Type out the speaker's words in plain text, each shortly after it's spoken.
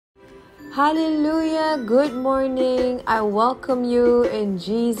Hallelujah, good morning. I welcome you in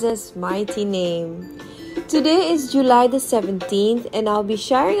Jesus' mighty name. Today is July the 17th and I'll be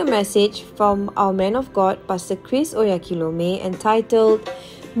sharing a message from our man of God, Pastor Chris Oyakhilome, entitled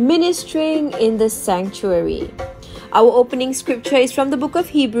Ministering in the Sanctuary. Our opening scripture is from the book of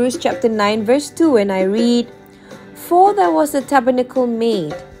Hebrews chapter 9 verse 2, and I read, "For there was a tabernacle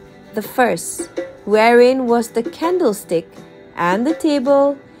made, the first, wherein was the candlestick and the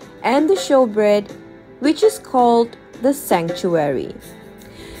table and the showbread, which is called the sanctuary."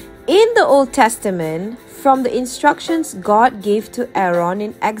 In the Old Testament, from the instructions God gave to Aaron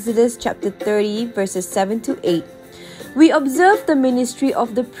in Exodus chapter 30 verses 7 to 8, we observe the ministry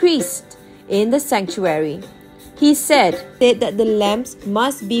of the priest in the sanctuary. He said that the lamps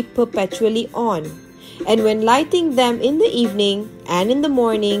must be perpetually on, and when lighting them in the evening and in the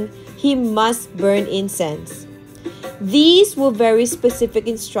morning, he must burn incense. These were very specific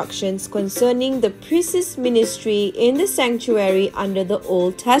instructions concerning the priest's ministry in the sanctuary under the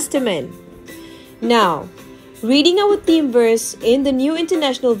Old Testament. Now, reading our theme verse in the New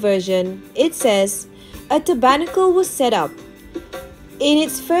International Version, it says, "A tabernacle was set up. In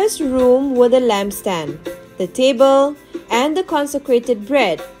its first room were the lampstand, the table, and the consecrated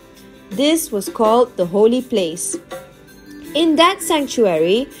bread. This was called the holy place." In that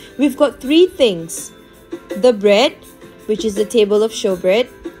sanctuary, we've got three things: the bread, which is the table of showbread,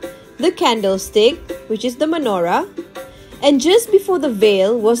 the candlestick, which is the menorah, and just before the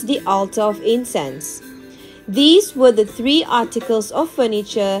veil was the altar of incense. These were the three articles of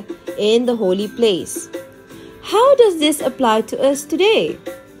furniture in the holy place. How does this apply to us today?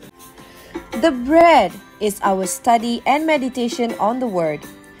 The bread is our study and meditation on the Word.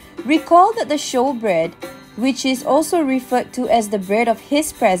 Recall that the showbread, which is also referred to as the bread of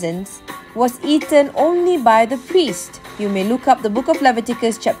His presence, was eaten only by the priest. You may look up the book of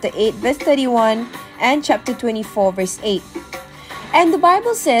Leviticus chapter 8 verse 31 and chapter 24 verse 8. And the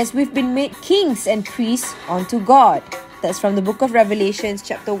Bible says we've been made kings and priests unto God. That's from the book of Revelations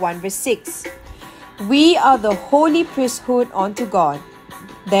chapter 1 verse 6. We are the holy priesthood unto God.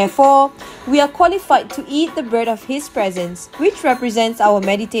 Therefore, we are qualified to eat the bread of His presence, which represents our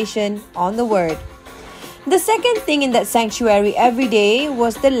meditation on the Word. The second thing in that sanctuary every day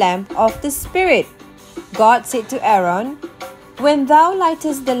was the lamp of the Spirit. God said to Aaron, "When thou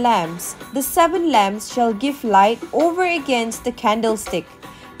lightest the lamps, the 7 lamps shall give light over against the candlestick."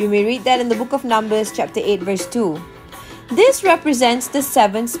 You may read that in the book of Numbers chapter 8 verse 2. This represents the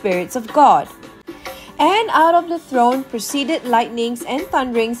 7 spirits of God. And out of the throne proceeded lightnings and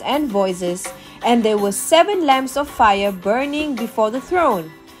thunderings and voices, and there were 7 lamps of fire burning before the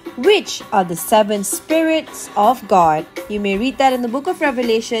throne, which are the 7 spirits of God. You may read that in the book of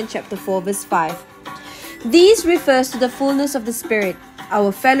Revelation chapter 4 verse 5. These refers to the fullness of the Spirit,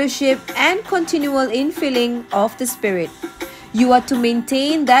 our fellowship and continual infilling of the Spirit. You are to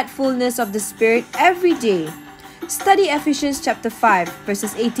maintain that fullness of the Spirit every day. Study Ephesians chapter 5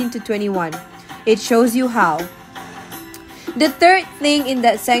 verses 18 to 21. It shows you how. The third thing in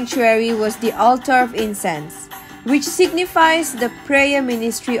that sanctuary was the altar of incense, which signifies the prayer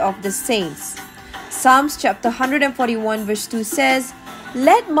ministry of the saints. Psalms chapter 141 verse 2 says,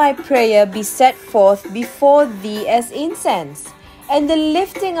 "Let my prayer be set forth before thee as incense, and the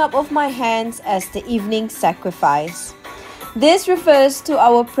lifting up of my hands as the evening sacrifice." This refers to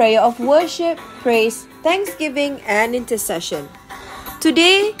our prayer of worship, praise, thanksgiving, and intercession.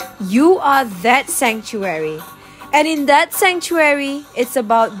 Today, you are that sanctuary. And in that sanctuary, it's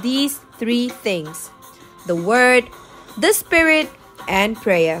about these 3 things: the Word, the Spirit, and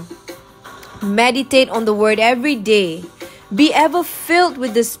prayer. Meditate on the Word every day. Be ever filled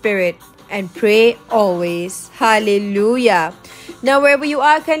with the Spirit and pray always. Hallelujah. Now, wherever you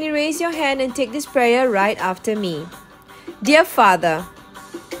are, kindly raise your hand and take this prayer right after me. Dear Father,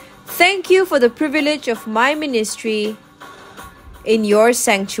 thank you for the privilege of my ministry in your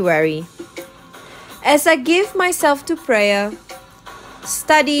sanctuary. As I give myself to prayer,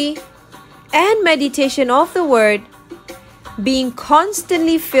 study, and meditation of the Word, being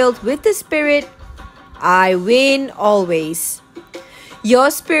constantly filled with the Spirit, I win always. Your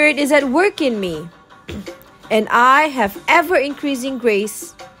Spirit is at work in me, and I have ever-increasing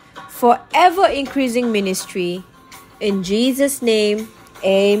grace for ever-increasing ministry. In Jesus' name,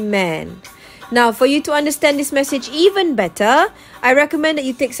 amen. Now, for you to understand this message even better, I recommend that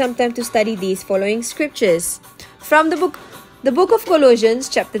you take some time to study these following scriptures. From the book of Colossians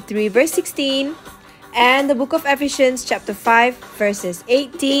chapter 3 verse 16, and the book of Ephesians chapter 5 verses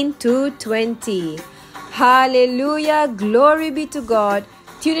 18 to 20. Hallelujah. Glory be to God.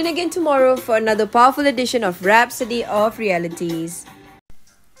 Tune in again tomorrow for another powerful edition of Rhapsody of Realities.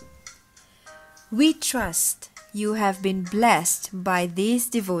 We trust you have been blessed by this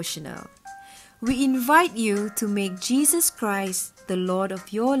devotional. We invite you to make Jesus Christ the Lord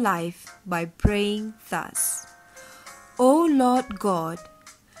of your life by praying thus. O Lord God,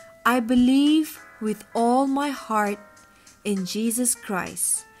 I believe with all my heart in Jesus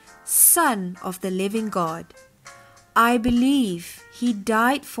Christ, Son of the living God. I believe He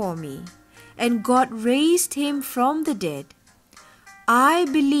died for me and God raised Him from the dead. I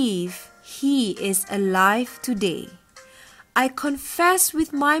believe He is alive today. I confess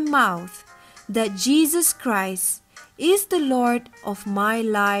with my mouth that Jesus Christ is the Lord of my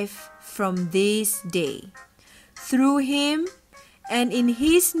life from this day. Through Him and in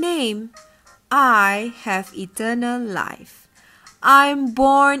His name, I have eternal life. I'm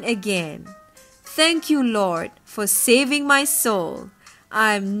born again. Thank you, Lord, for saving my soul.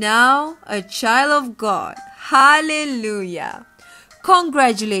 I'm now a child of God. Hallelujah.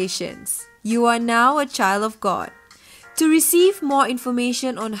 Congratulations. You are now a child of God. To receive more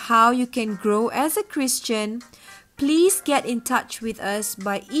information on how you can grow as a Christian, please get in touch with us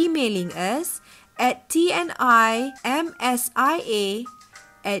by emailing us at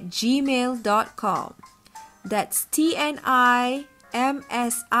tnimsia@gmail.com. That's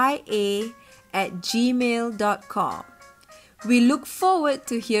tnimsia@gmail.com. We look forward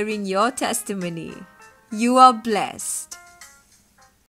to hearing your testimony. You are blessed.